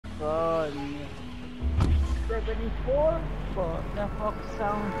God. 74? But that fuck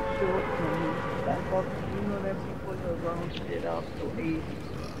sounds short to me. That fuck, you know that people that round shit up to 80.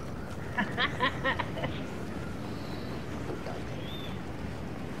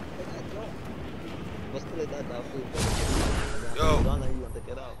 What's the that food? Yo. Done and you want to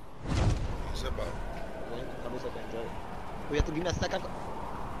get out. What's it about? We have to give me a second.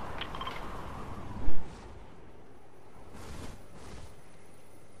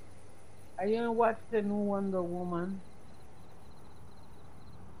 Are you gonna watch the new Wonder Woman?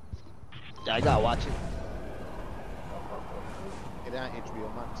 Yeah, I gotta watch it. Get on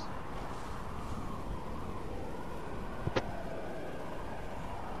HBO Max.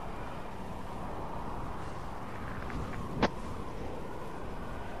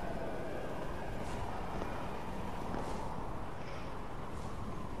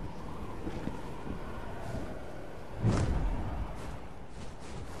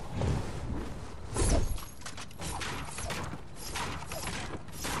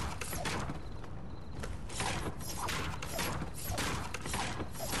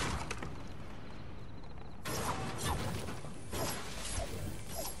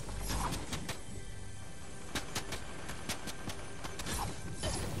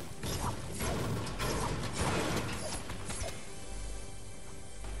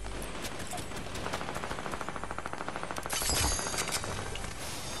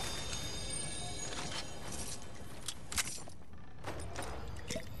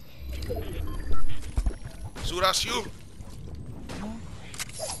 So that's you?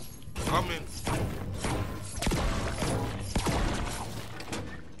 Come in.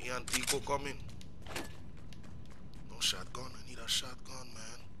 Me and Tiko come in. No shotgun. I need a shotgun,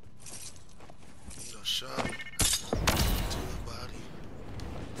 man. I need a shot to the body.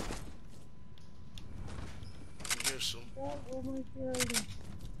 I'm here, so.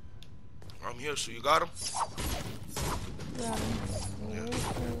 I'm here, so you got him? Yeah.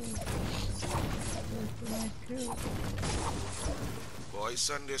 Boy,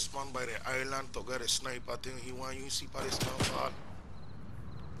 send this man by the island to get a sniper thing. He want you see by this man.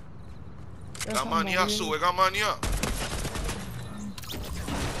 Got man here, so we got man here.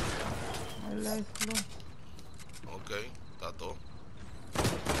 Okay, that's all.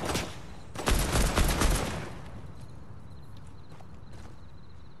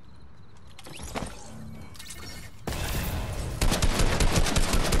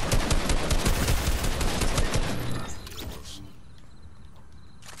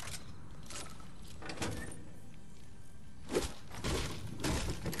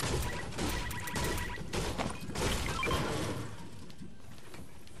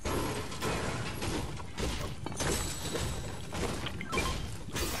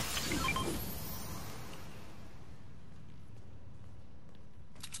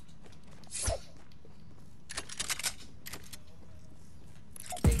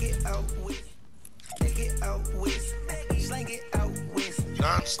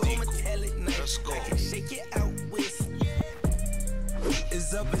 Dance, Tiko. Let's go.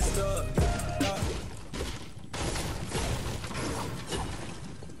 It's up and stuck.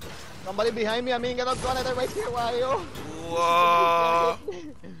 Somebody behind me, I mean, get a gun at the right here, why you? Whoa.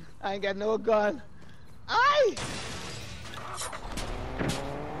 I ain't got no gun. Aye!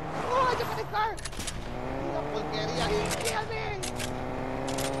 Oh, I jumped in the car. He killed me.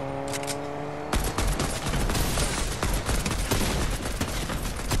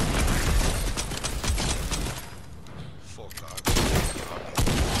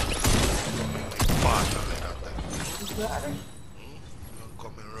 Don't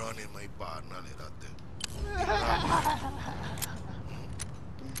come and run in my partner like that.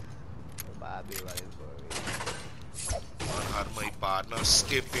 Bobby running for me. I had my partner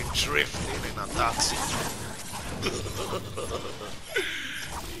skipping, drifting in a taxi.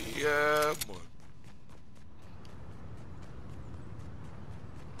 Yeah, man.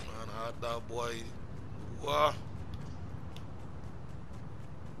 Man had that boy. What?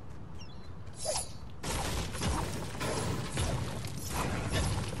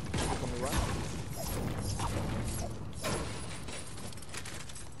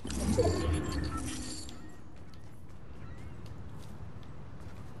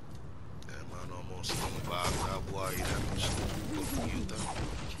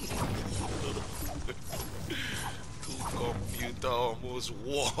 Almost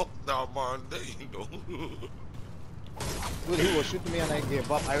walked that man there, you know. Dude, he was shooting me and I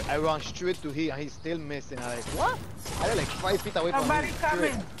gave up. I ran straight to him and he's still missing. I'm like, what? I was like 5 feet away from him. Somebody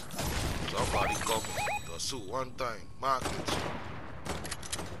coming. Somebody coming. Pursue one time. Mark it.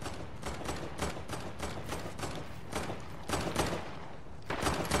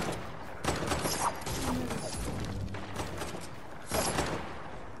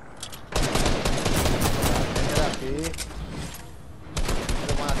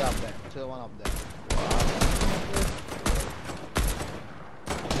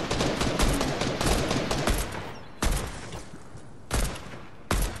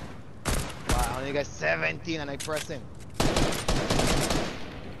 get 17 and I press him. How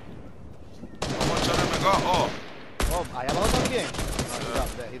much of them I got? Oh. Oh, allá abajo también. No, he's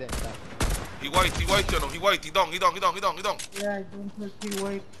up there. He didn't stop. He white, you know. He white, he down. Yeah, I don't think he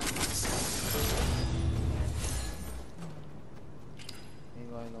wait.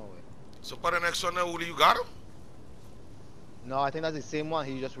 Ain't going nowhere. So for the next one, Uli, you got him? No, I think that's the same one.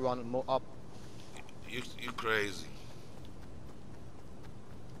 He just run up. You crazy.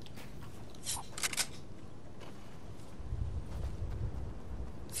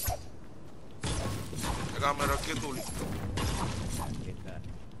 I got my rocket, Uli. Get that.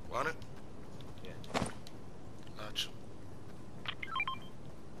 Want it? Yeah. Gotcha.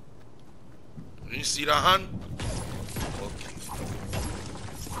 You see that hand? Okay.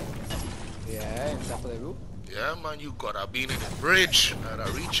 Yeah, in top of the roof. Yeah, man, you gotta be in the bridge.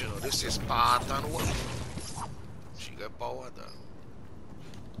 Gotta reach, you know. This is part and wife. She got power down.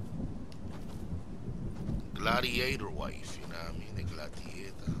 Gladiator wife, you know what I mean? The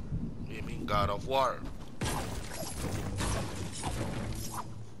gladiator. You mean God of War.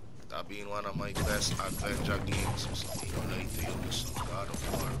 That being one of my best adventure games or something. You know, like to use some God of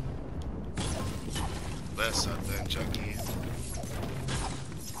War. Best adventure game.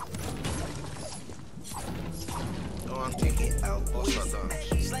 No, I'm thinking what's that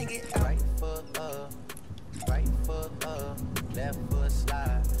dance? Slang it out. Right foot up, left foot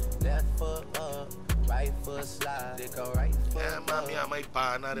slide, left foot up, right foot slide. They go right foot Yeah, man, me and my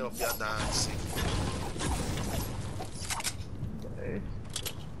partner they up here dancing.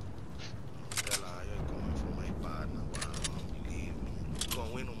 Tell her you're coming for my partner. Wow, believe me. You're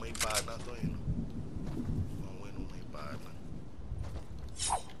gonna win on my partner, don't you know? You're gonna win on my partner.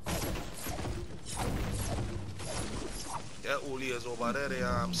 Yeah, Uli is over there.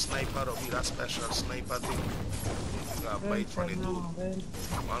 The sniper of me, that special sniper thing. You gotta bite from the dude.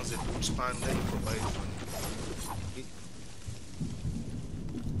 Once the dude span there, you can bite from it.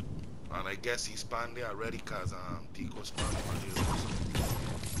 And I guess he span there already because TIKO span for you.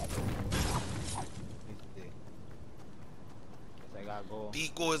 I gotta go.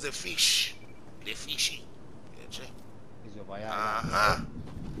 TIKO is a fish. The fishy. Yeah, check. He's over here. Uh-huh.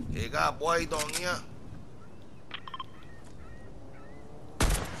 You got a boy down here.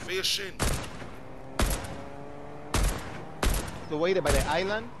 Fishing. So wait by the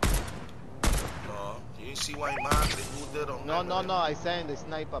island? No, you didn't see why man the dude there on No, I saying the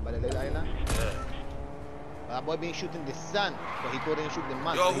sniper by the little island. Yeah. That boy been shooting the sun, but he couldn't shoot the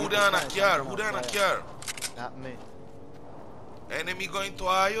man. Yo, So he who hit down the a sun, car? something Who on down a fire. car? Not me. Enemy going to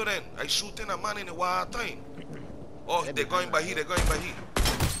hire then. I shooting a man in the water time. Oh, they're going by here, they're going by here.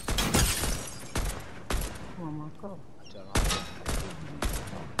 Oh my God.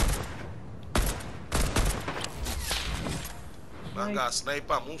 Man got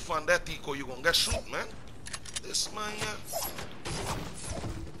sniper, move on that TIKO, you gonna get shoot, man. This man here.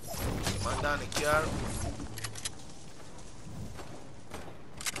 Man down the car.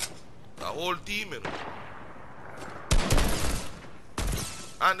 The whole team, you know.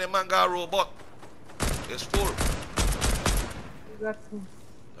 And the man got a robot. It's full. You got to.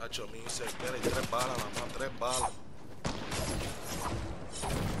 That's what I mean. He said, tiene 3 balas, mamá, 3 balas.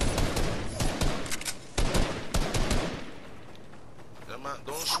 Yeah, man,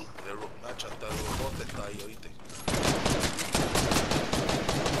 don't shoot the robot. Nacho, hasta el robot está ahí, oíste.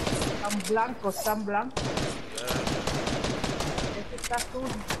 Están blancos. Yeah. Este está azul,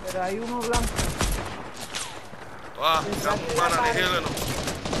 pero hay uno blanco. Ah, got one man on the hill, you know.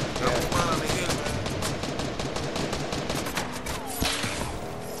 Got one man on the hill, man.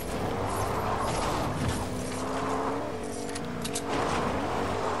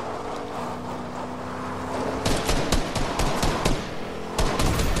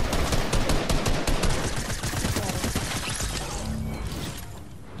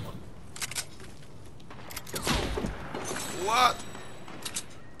 What?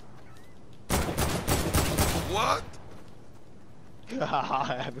 What?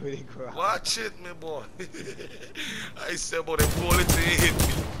 I'm really crying. Watch it, me boy. I said, but the bullets ain't hit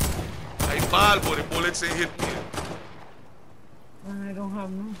me. I ball, but the bullets ain't hit me. I don't have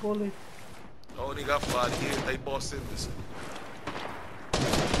no bullet. I only got 48. I busted this.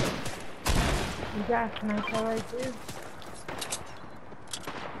 You got a sniper right there.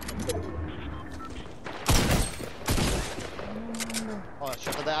 Oh,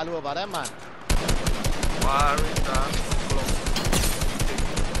 shut the algo over there, man. Firing down.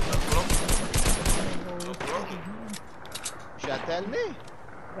 Should I tell me?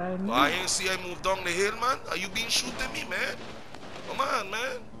 Why ain't see I move down the hill, man? Are you been shooting me, man? Come on,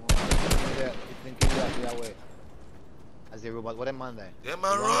 man. Yeah, you think you got the way. As a robot, what am I there? Them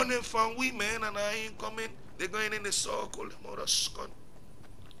are running from we, man, and I ain't coming. They're going in the circle. Them other scun.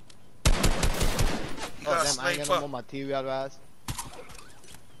 You got a Them, I ain't got no sniper. more material, Raz.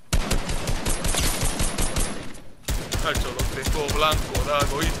 Cacho, lo tengo blanco,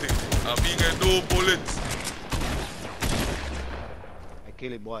 Dago, ¿oíste? A mí en 2 bullets. I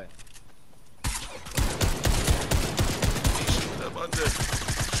kill it, boy. Shoot them on there.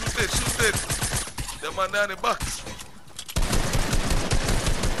 Shoot it. Them man down the box.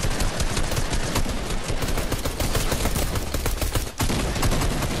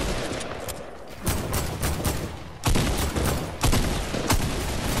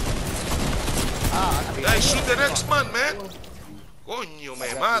 Hey, shoot the next man, man. Coño,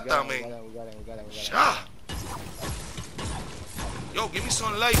 me mata, man. We got it. Sha. Yo, give me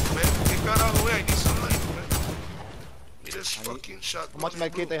some life, man. Get carajo, I need some life, man. Give me this fucking shot. How much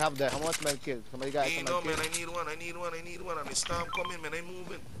med kit I have there? How much med kit? Somebody got some No, med man, kit? I need one. And the storm coming, man. I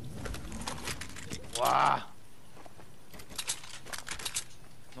moving. Wow.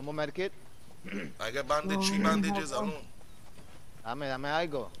 No more med kit? I got bandage, 3 bandages alone. Dame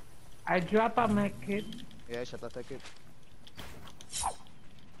algo. I drop a med kit. Yeah, shut up, take it.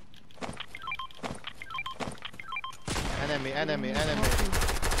 Enemy.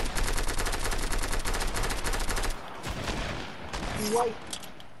 White.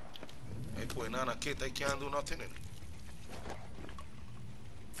 Hey, putting on a kit, I can't do nothing in it.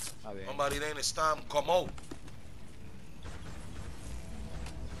 A ver. Somebody there in the storm, come out.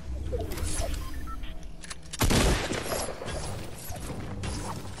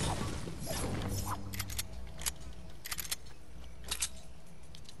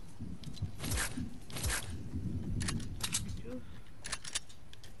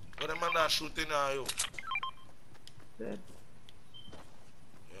 What am I not shooting now, yo? Dead.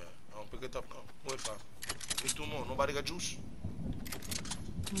 Yeah, I'll pick it up now. Wait, fam. Me 2 more. Nobody got juice?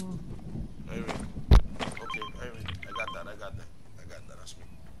 Irene. Okay, Irene. I got that. That's me.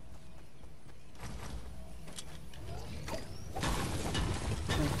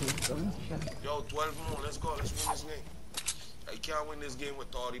 Yo, 12 more. Let's go. Let's win this game. I can't win this game with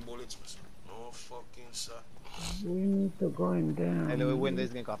 30 bullets, mister. No fucking shot. We need to go in there. Hey, we win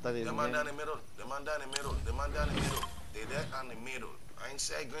this game after this The game. man down the middle. They're there on the middle. I ain't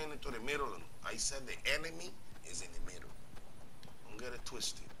say going into the middle. I said the enemy is in the middle. Don't get it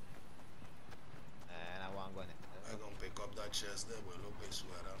twisted. And I want going. I'm gonna pick up that chest there, but look, I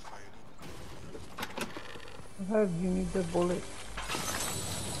swear I'll find it. I heard you need the bullet.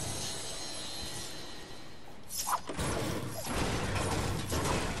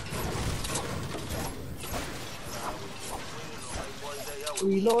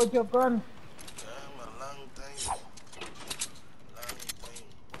 Reload your gun. Yeah, man, long time.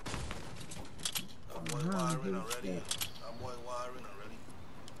 That boy wiring already.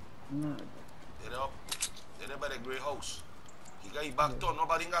 No. They're up. They're there by the grey house. He got his back turn.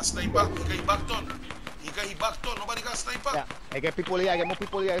 Nobody got sniper. Nobody got sniper. Yeah, I get people here. I get more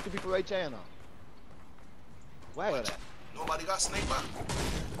people here. I get 2 people right here, you know. Where are they? Nobody got sniper.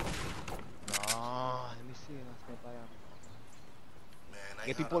 No, let me see. No sniper here. Man, I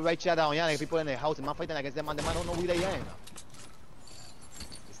get people right here down here. I get people in the house. Man fighting against them, and the man don't know where they are, you know.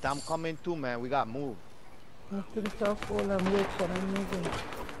 It's time coming too, man. We got to move. Move to the south pole and wait for them moving.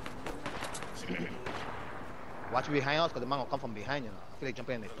 Watch behind us, because the man will come from behind, you know. I feel like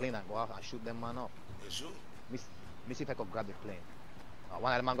jumping in the plane and go out and shoot them man up. It's you. Me see if I could grab the plane.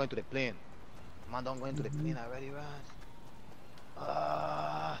 One of the man going to the plane. Man don't go into the plane already, Raz.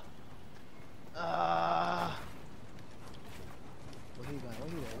 Where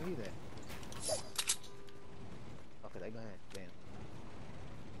he there? Okay, they going to plane.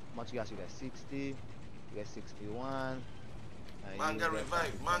 How much you got? You got 60. You got 61. Man get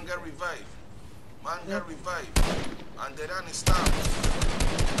revived. And they done stop.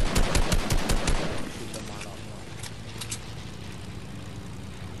 Shoot them all up,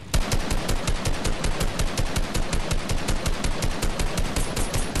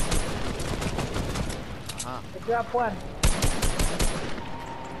 man. Drop one.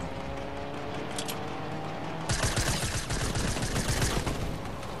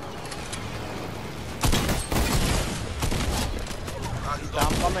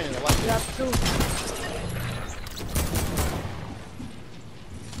 I'm coming. What? Drop 2.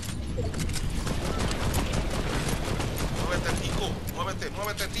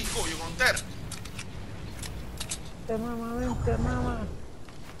 Muévete, Tico, you're on there. Vente, mama.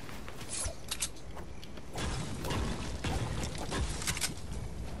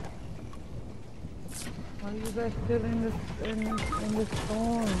 Why are you guys still in the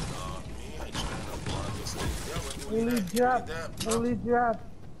storm? Me, I trying to block this Uli drop. Uli drop.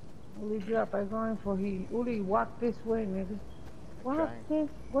 Uli drop. I'm going for he. Uli, walk this way, nigga. Walk this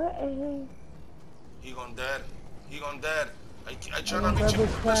way. He gone dead. He gone dead. I try I'm to gonna reach him.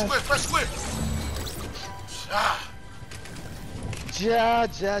 grab Press his square, press square. Ah. Ja.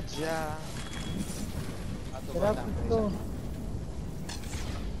 Get out the store.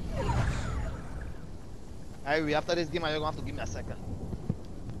 Hey, after this game, you're gonna have to give me a second.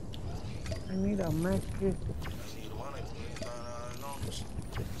 I need a match kit. I need one.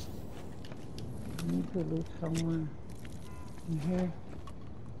 I need to look somewhere. In here.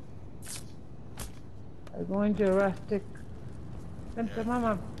 I go in Jurassic. Santa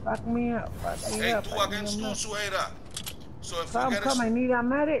Mama, back me up. Back me Hey, up. two I need against a two, match. Sueda. So if we get Come, a... I need a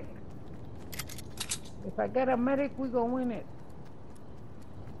medic. If I get a medic, we gonna win it.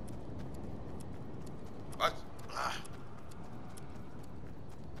 What? Ah.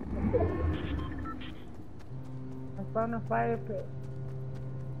 I found a fire pit.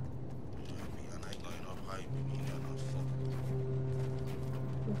 And I going up high, baby. You're not fuck.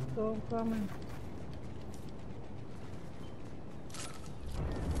 The storm coming.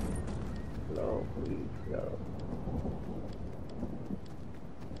 Slow, please, slow.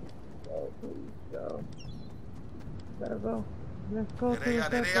 Slow, please, slow. Gotta go. Let's go to the Dereya,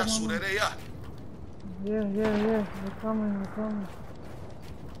 second su one. dereya. Yeah. We're coming.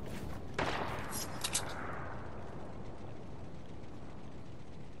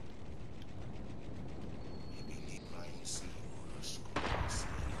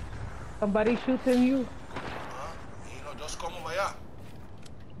 Somebody shooting you. Huh? You know, just come over here.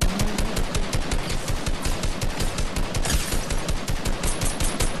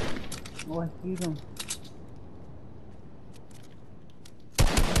 Oh, I see them. He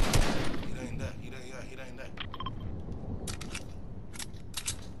ain't there. He ain't there.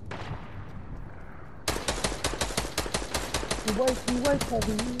 He wait,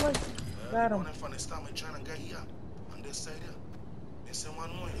 Heavy, he wait. Got him. Running from the stomach, I'm trying to get here. On this side here. Missing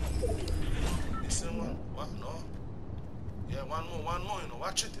one more. Missing one. What? No. Yeah, one more, you know.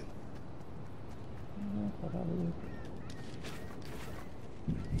 Watch it.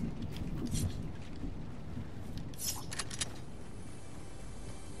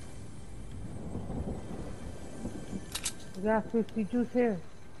 We got 50 juice here.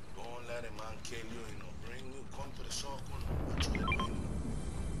 Don't let him man kill you, you know. Bring you, come to the circle. Watch what you're doing.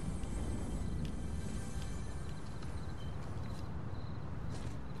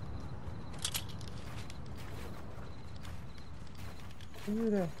 You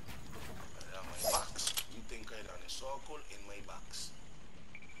there? I have my box. You think I done a circle in my box.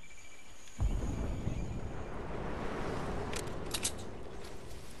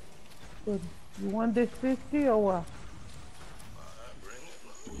 Good. You want this 50 or what? Bring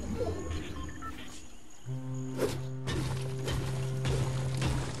it.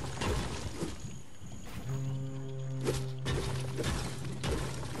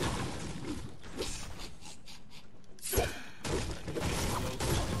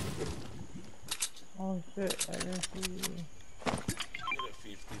 Oh shit, I didn't see you. Get a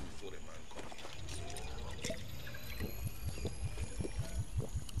 50 before the man comes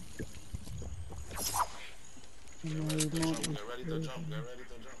Get ready to jump.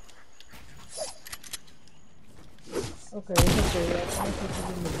 Okay, it's okay. I'll put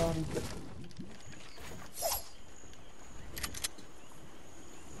it in the bottom.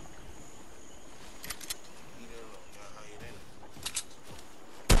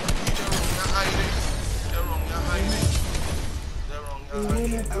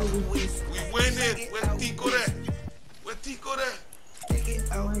 We win it. Where's TIKO there? Where's TIKO there?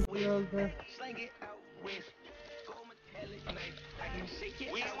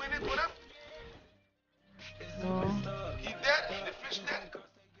 We ain't win it with him. No. He dead? The fish dead?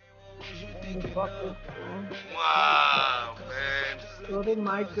 The bucket. Wow, man. Go to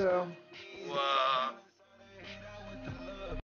my girl.